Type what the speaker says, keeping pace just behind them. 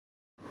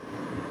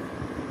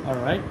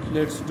Alright,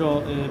 let's draw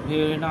a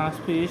very nice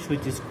fish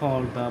which is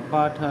called the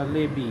Bata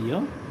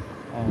labeo.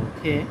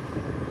 Okay,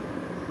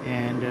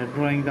 and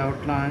drawing the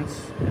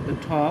outlines at the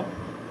top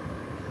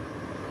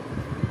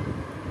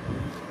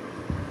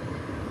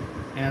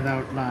and the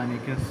outline you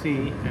can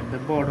see at the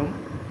bottom,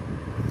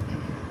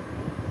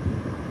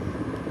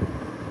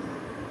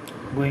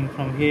 going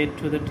from head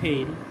to the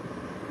tail.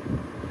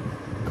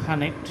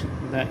 Connect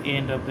the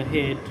end of the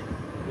head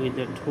with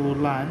the two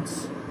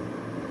lines,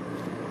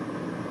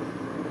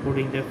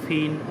 putting the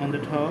fin on the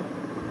top,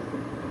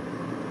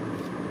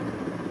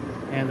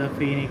 and the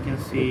fin you can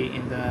see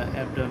in the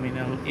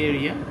abdominal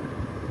area.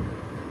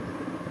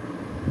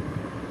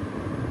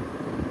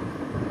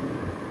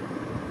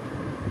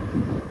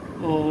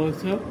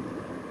 Also,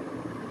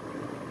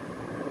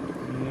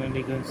 and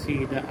you can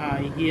see the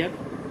eye here.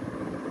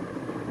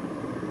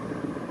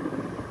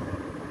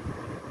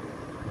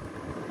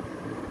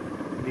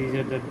 These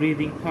are the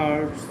breathing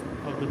parts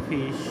of the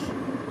fish,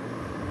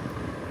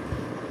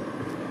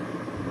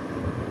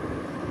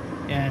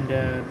 and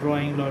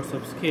drawing lots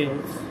of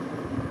scales.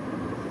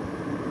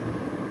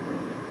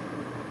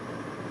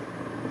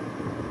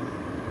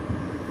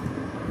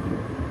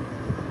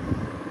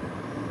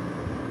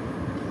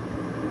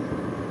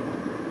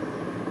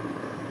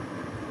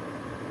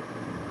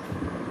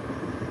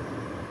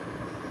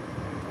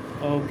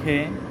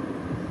 Okay,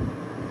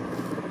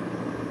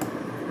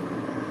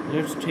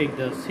 let's take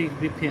the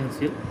 6B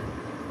pencil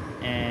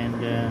and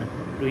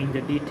doing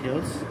the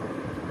details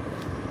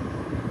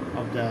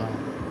of the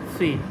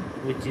fin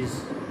which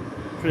is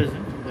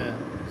present, the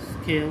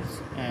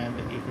scales, and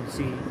you can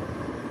see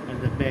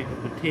at the back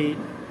of the tail.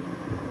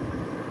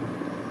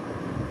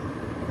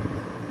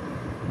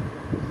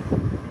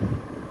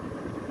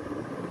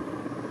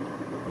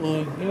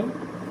 Also,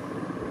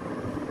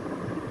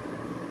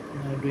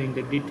 now doing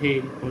the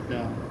detail for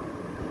the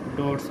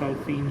dorsal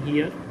fin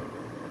here.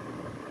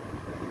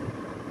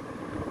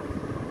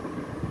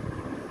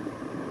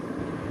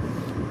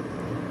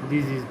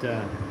 This is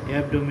the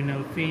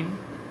abdominal fin.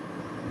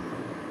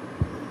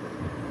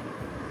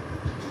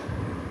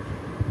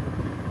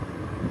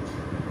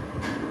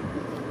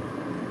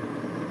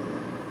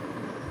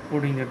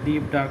 Putting a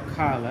deep dark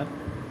color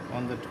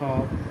on the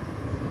top.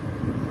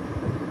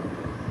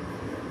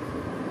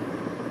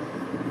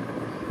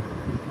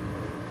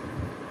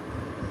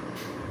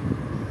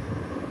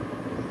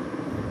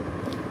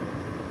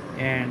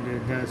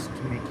 And just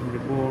making the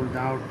bold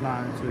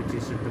outlines which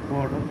is at the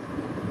bottom.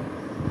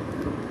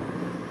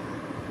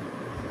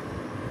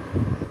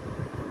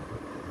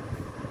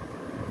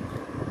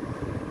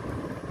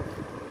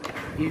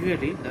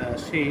 Usually the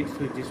shades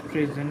which is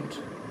present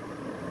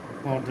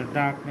for the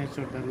darkness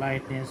or the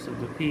lightness of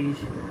the fish,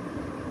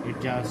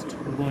 it's just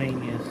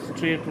going a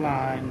straight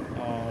line,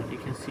 or you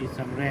can see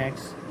some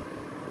racks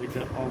with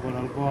the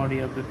overall body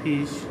of the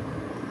fish.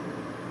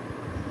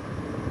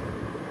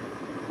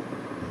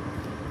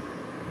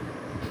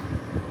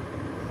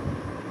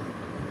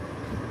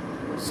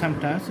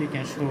 Sometimes you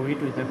can show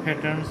it with the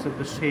patterns of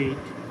the shade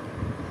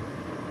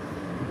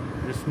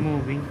just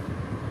moving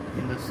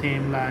in the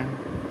same line.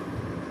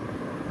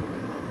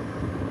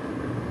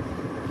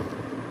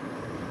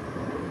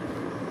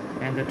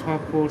 And the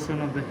top portion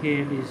of the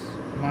head is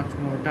much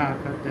more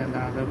darker than the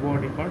other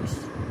body parts.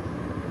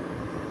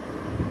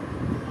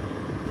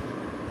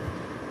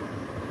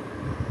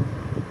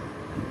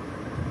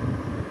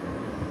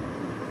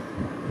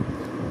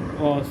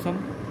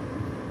 Awesome.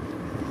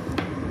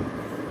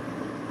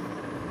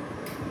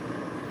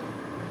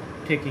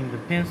 Taking the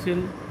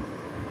pencil,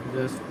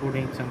 just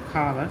putting some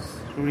colors,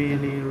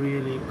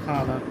 really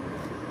color.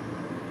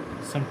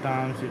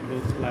 Sometimes it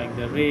looks like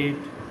the red,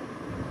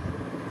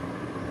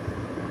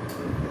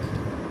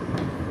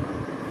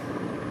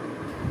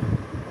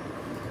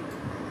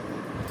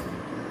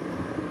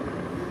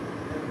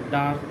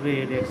 dark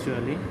red,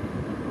 actually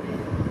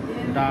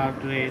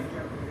dark red.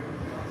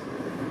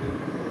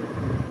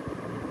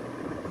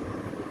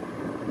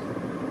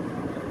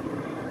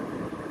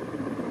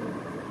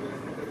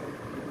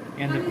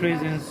 And the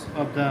presence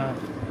of the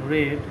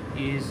red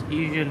is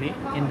usually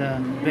in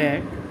the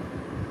back.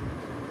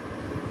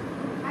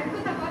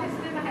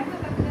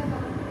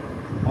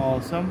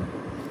 Awesome.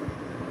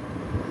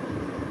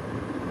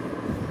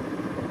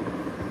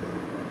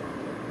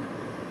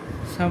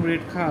 Some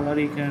red color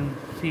you can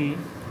see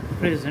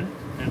present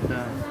at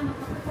the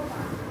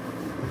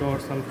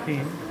dorsal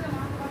fin.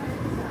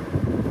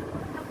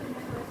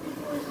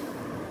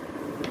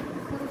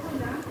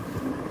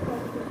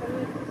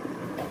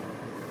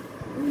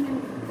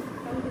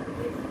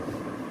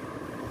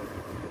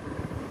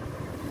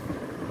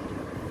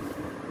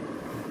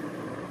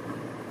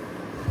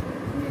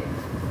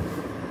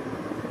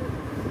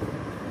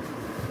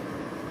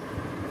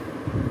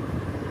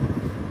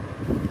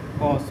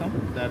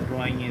 Awesome, that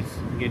drawing is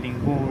getting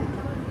bold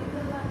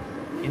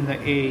in the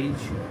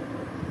edge.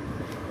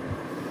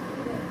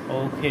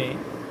 Okay,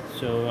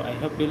 so I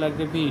hope you like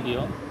the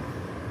video.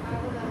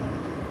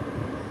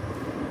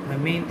 The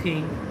main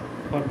thing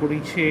for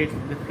putting shades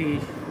in the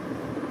fish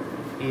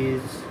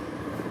is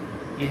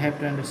you have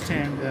to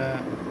understand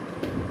the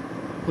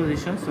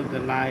positions of the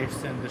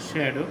lights and the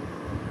shadow.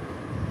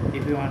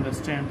 If you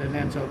understand the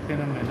natural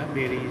phenomena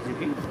very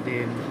easily,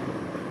 then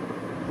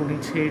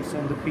putting shades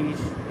on the fish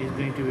is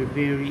going to be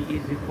very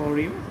easy for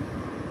you.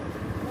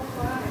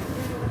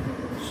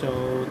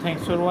 So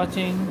thanks for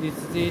watching. This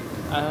is it.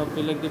 I hope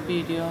you like the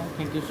video.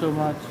 Thank you so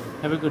much.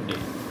 Have a good day.